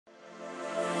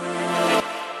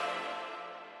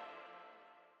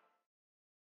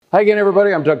Hi again,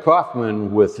 everybody. I'm Doug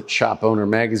Kaufman with ShopOwner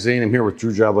magazine. I'm here with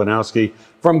Drew Jablonowski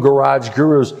from Garage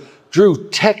Gurus. Drew,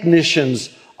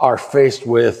 technicians are faced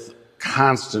with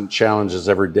constant challenges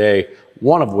every day,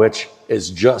 one of which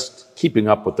is just keeping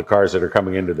up with the cars that are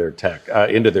coming into their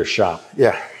into their shop,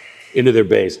 into their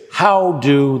bays. How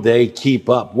do they keep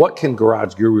up? What can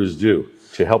Garage Gurus do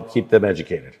to help keep them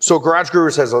educated? So Garage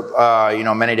Gurus has,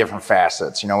 many different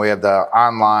facets. We have the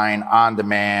online,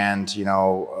 on-demand,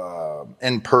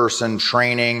 in-person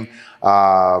training,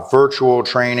 virtual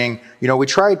training. We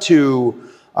try to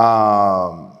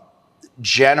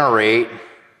generate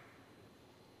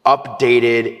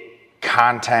updated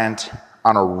content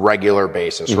on a regular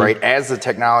basis, right? As the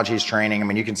technology is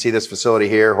training, you can see this facility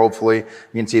here, hopefully. You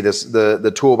can see this,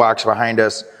 the toolbox behind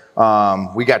us.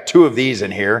 We got 2 of these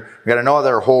in here. We got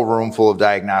another whole room full of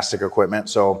diagnostic equipment.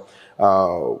 So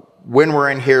when we're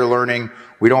in here learning,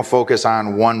 we don't focus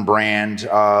on one brand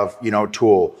of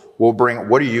tool. We'll bring,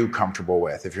 what are you comfortable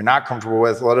with? If you're not comfortable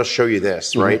with, let us show you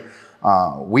this, right?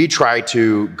 We try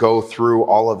to go through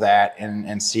all of that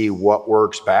and see what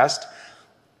works best.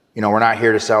 We're not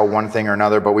here to sell one thing or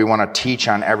another, but we want to teach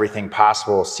on everything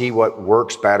possible, see what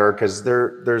works better, because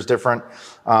there's different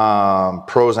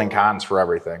pros and cons for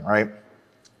everything, right?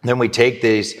 Then we take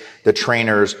the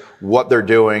trainers, what they're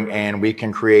doing, and we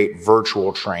can create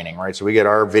virtual training, right? So we get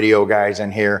our video guys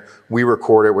in here, we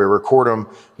record it, we record them,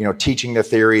 teaching the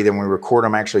theory, then we record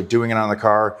them actually doing it on the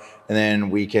car, and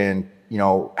then we can,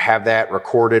 have that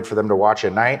recorded for them to watch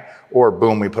at night, or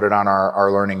boom, we put it on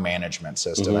our learning management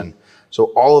system. And so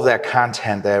all of that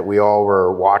content that we all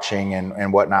were watching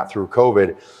and whatnot through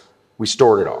COVID, we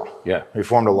stored it all. Yeah. We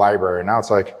formed a library. Now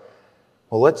it's like,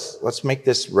 well, let's make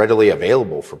this readily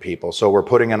available for people. So we're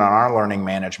putting it on our learning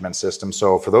management system.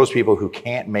 So for those people who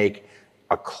can't make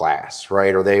a class,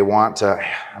 right? Or they want to,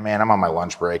 man, I'm on my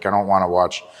lunch break. I don't want to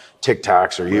watch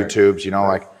TikToks or YouTubes,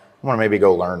 like I want to maybe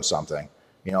go learn something,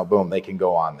 boom, they can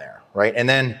go on there, right? And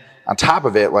then on top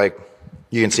of it, like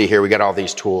you can see here, we got all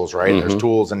these tools, right? There's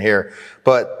tools in here,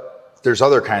 but there's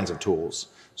other kinds of tools.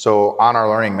 So on our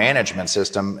learning management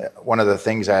system, one of the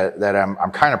things that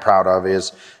I'm kind of proud of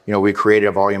is, we created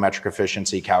a volumetric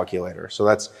efficiency calculator. So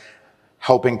that's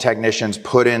helping technicians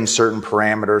put in certain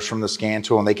parameters from the scan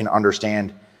tool, and they can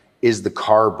understand, is the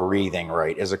car breathing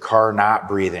right? Is the car not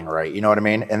breathing right? You know what I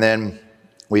mean? And then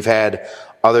we've had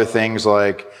other things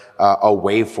like a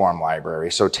waveform library.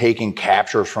 So taking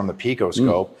captures from the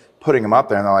picoscope, putting them up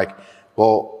there, and they're like,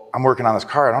 well, I'm working on this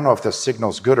car. I don't know if the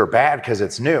signal's good or bad because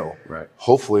it's new. Right.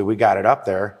 Hopefully we got it up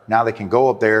there. Now they can go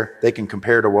up there. They can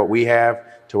compare to what we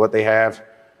have to what they have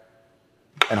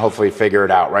and hopefully figure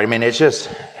it out, right?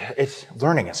 It's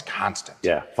learning is constant.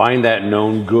 Yeah. Find that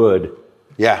known good.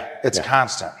 Yeah. It's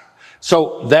constant.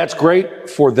 So that's great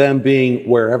for them being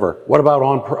wherever. What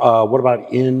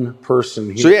about in person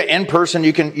here? So yeah, in person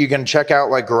you can check out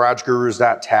like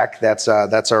GarageGurus.tech. That's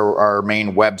our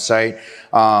main website.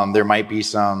 There might be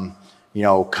some,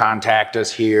 contact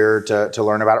us here to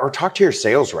learn about it, or talk to your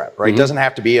sales rep, right? It doesn't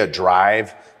have to be a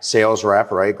Drive sales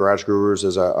rep, right? Garage Gurus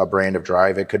is a brand of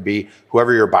Drive. It could be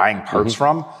whoever you're buying parts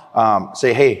from.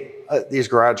 Say, hey, these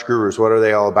Garage Gurus, what are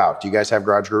they all about? Do you guys have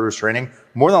Garage Gurus training?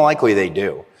 More than likely they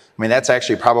do. That's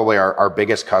actually probably our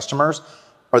biggest customers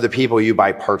are the people you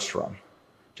buy parts from.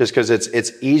 Just because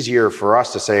it's easier for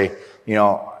us to say,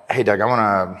 hey, Doug, I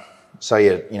want to sell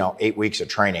you, 8 weeks of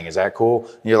training. Is that cool?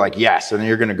 And you're like, yes. And then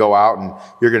you're going to go out and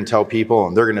you're going to tell people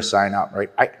and they're going to sign up,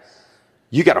 right?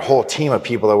 You got a whole team of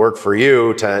people that work for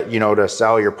you to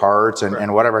sell your parts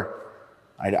and whatever.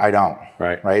 I don't.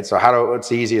 Right. So what's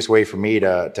the easiest way for me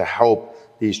to help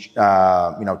these,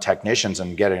 technicians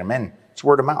and getting them in? It's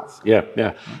word of mouth.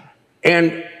 Yeah.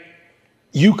 And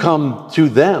you come to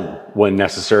them when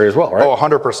necessary as well, right? Oh,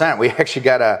 100%. We actually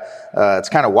got it's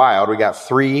kind of wild. We got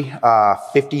 3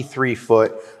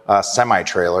 53-foot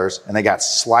semi-trailers, and they got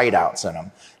slide outs in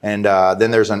them. And then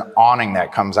there's an awning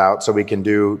that comes out so we can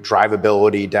do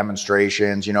drivability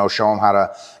demonstrations, show them how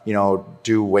to,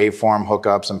 do waveform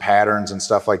hookups and patterns and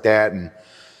stuff like that. And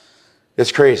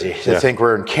it's crazy to think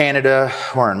we're in Canada,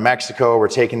 we're in Mexico, we're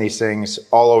taking these things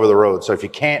all over the road. So if you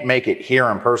can't make it here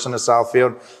in person to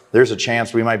Southfield, there's a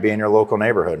chance we might be in your local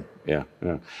neighborhood. Yeah.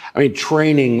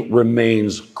 Training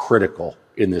remains critical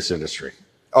in this industry.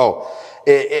 Oh,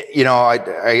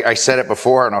 I said it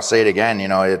before and I'll say it again.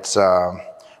 It's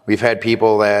we've had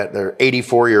people that they're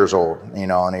 84 years old,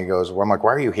 and he goes, well, I'm like,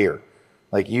 why are you here?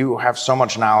 Like, you have so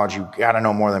much knowledge, you got to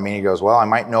know more than me. He goes, well, I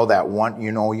might know that one,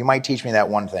 you might teach me that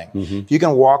one thing. If you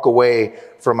can walk away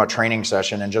from a training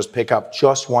session and just pick up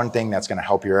just one thing that's going to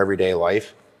help your everyday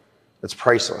life, it's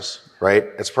priceless, right?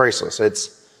 It's priceless.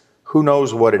 who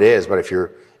knows what it is, but if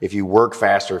you work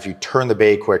faster, if you turn the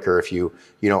bay quicker, if you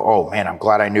know, oh man, I'm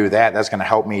glad I knew that. That's going to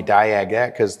help me diag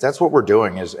that, because that's what we're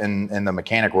doing is in the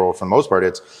mechanic world. For the most part,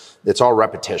 it's all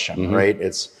repetition, right?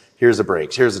 It's here's the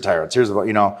brakes, here's the tires, here's the,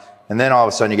 and then all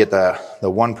of a sudden you get the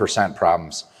 1%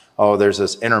 problems. Oh, there's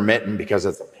this intermittent because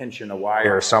it's a pinch in the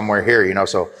wire somewhere here,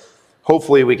 so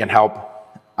hopefully we can help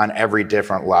on every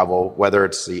different level, whether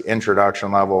it's the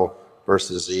introduction level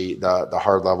versus the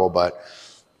hard level, but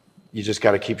you just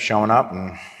got to keep showing up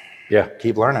and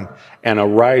keep learning. And a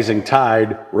rising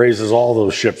tide raises all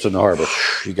those ships in the harbor.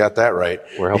 You got that right.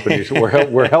 We're helping you.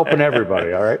 We're helping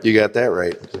everybody. All right. You got that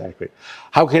right. Exactly.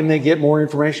 How can they get more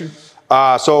information?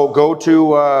 So go to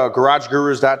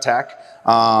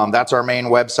GarageGurus.tech. That's our main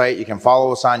website. You can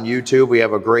follow us on YouTube. We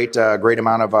have a great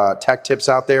amount of tech tips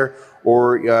out there.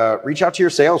 Or reach out to your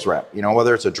sales rep.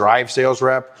 Whether it's a drive sales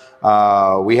rep.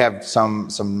 We have some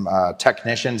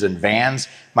technicians and vans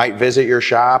might visit your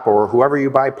shop, or whoever you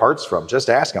buy parts from. Just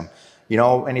ask them.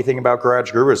 Anything about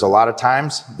Garage Gurus? A lot of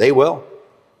times they will.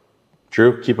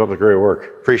 Drew, keep up the great work.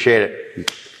 Appreciate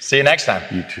it. See you next time.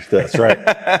 You too. That's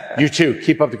right. You too.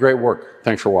 Keep up the great work.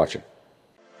 Thanks for watching.